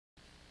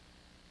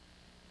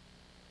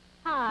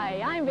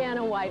I'm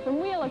Vanna White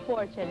from Wheel of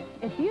Fortune.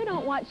 If you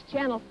don't watch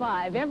Channel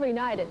 5 every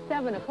night at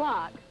 7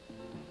 o'clock,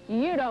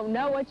 you don't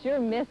know what you're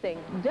missing.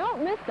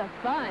 Don't miss the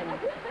fun.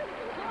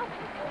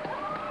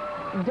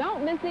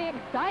 Don't miss the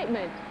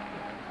excitement.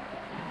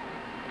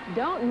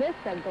 Don't miss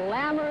the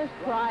glamorous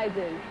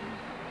prizes.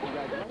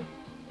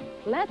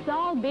 Let's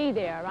all be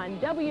there on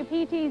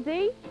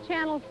WPTZ,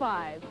 Channel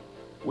 5.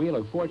 Wheel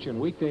of Fortune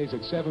weekdays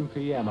at 7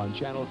 p.m. on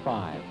Channel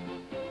 5.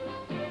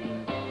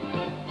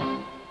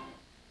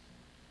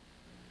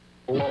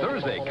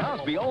 Thursday,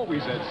 Cosby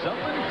always had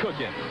something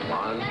cooking.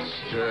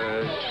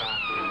 Monster.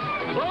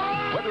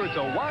 Whether it's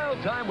a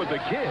wild time with the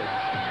kids,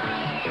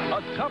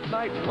 a tough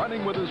night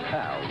running with his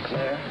pals,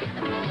 Claire,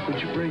 would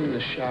you bring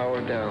the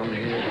shower down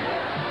here?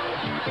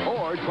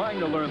 or trying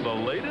to learn the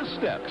latest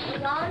steps,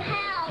 Won't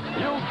help.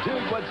 you'll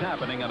dig what's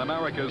happening on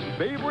America's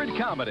favorite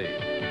comedy,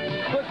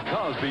 The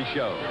Cosby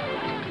Show.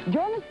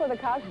 Join us for The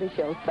Cosby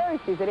Show,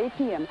 Thursdays at 8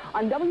 p.m.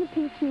 on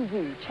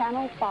WPTZ,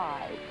 Channel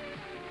 5.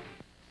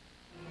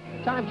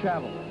 Time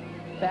travel.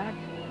 Fact,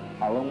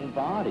 our own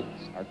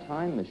bodies are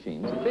time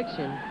machines.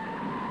 Fiction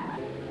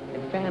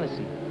and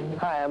fantasy.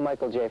 Hi, I'm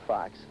Michael J.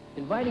 Fox.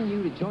 Inviting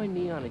you to join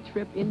me on a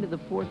trip into the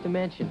fourth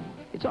dimension.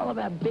 It's all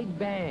about big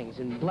bangs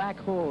and black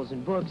holes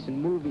and books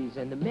and movies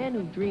and the men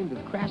who dreamed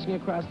of crashing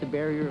across the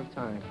barrier of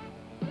time.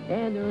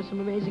 And there are some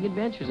amazing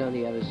adventures on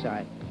the other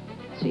side.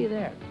 See you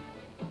there.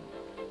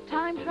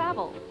 Time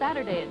Travel,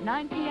 Saturday at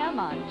 9 p.m.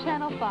 on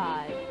Channel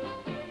 5.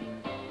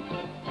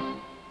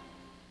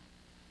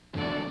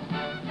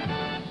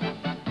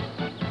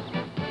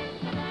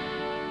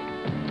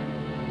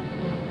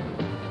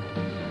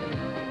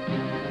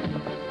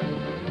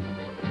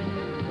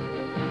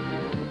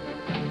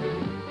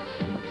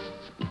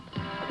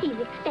 He's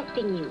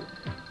expecting you.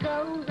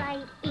 Go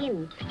right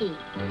in, Steve.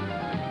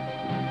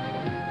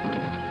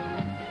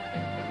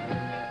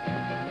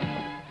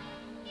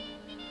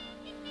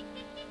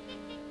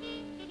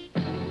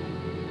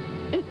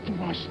 It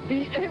must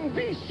be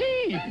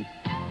NBC!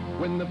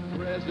 When the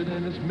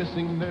president is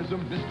missing, there's a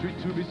mystery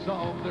to be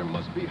solved. There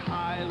must be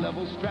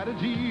high-level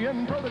strategy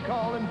and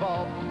protocol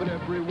involved. But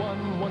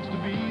everyone wants to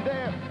be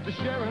there to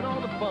share in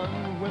all the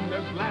fun. When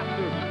there's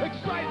laughter,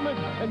 excitement,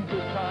 and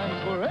good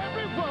times for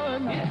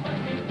everyone.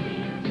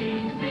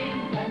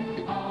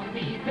 Let's all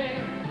be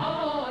there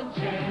on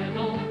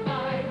Channel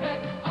 5.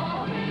 Let's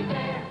all be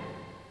there.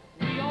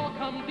 We all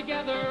come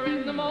together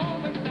in the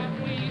moments that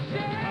we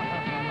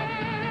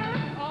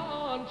share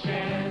on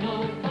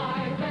Channel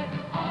 5. Let's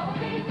all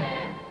be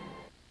there.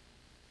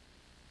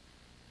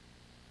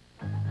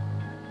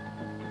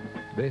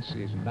 This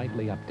is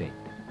Nightly Update.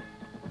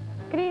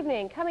 Good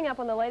evening. Coming up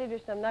on the late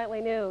edition of Nightly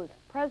News,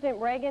 President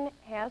Reagan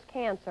has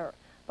cancer,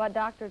 but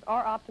doctors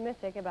are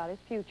optimistic about his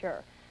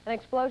future. An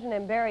explosion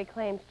in Barrie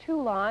claims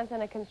 2 lives,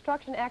 and a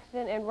construction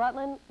accident in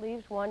Rutland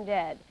leaves 1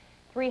 dead.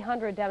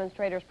 300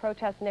 demonstrators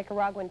protest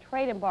Nicaraguan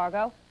trade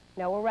embargo.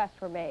 No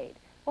arrests were made.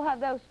 We'll have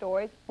those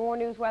stories, more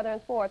news, weather,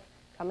 and sports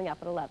coming up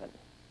at 11.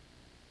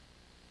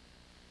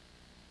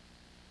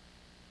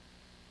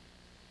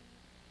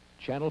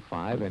 Channel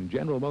 5 and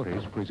General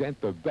Motors present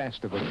the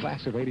best of the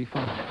class of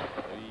 '85.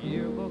 A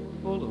yearbook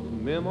full of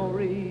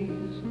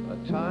memories, a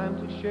time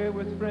to share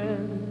with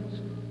friends,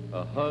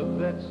 a hug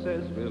that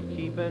says we'll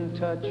keep in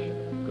touch,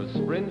 'cause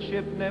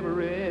friendship never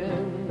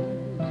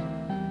ends.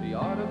 The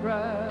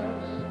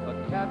autographs, a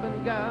cap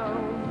and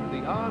gown,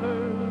 the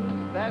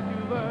honors that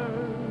you've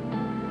earned,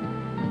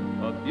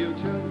 a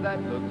future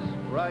that looks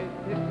bright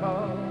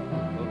because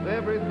of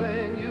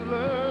everything you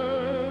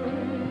learned.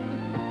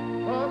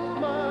 A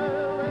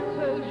smile that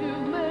says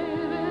you've made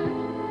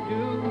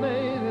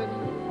it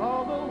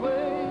all the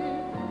way,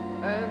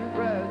 and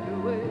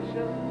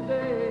graduation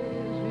day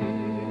is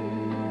here.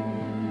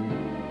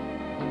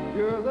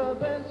 You're the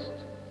best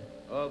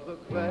of the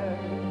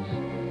class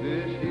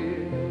this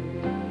year.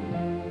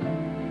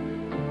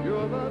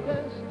 You're the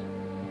best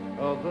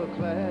of the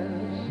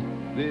class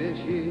this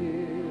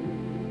year.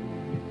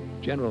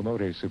 General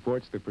Motors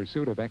supports the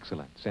pursuit of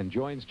excellence and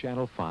joins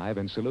Channel 5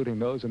 in saluting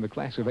those in the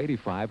class of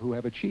 '85 who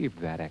have achieved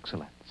that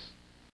excellence.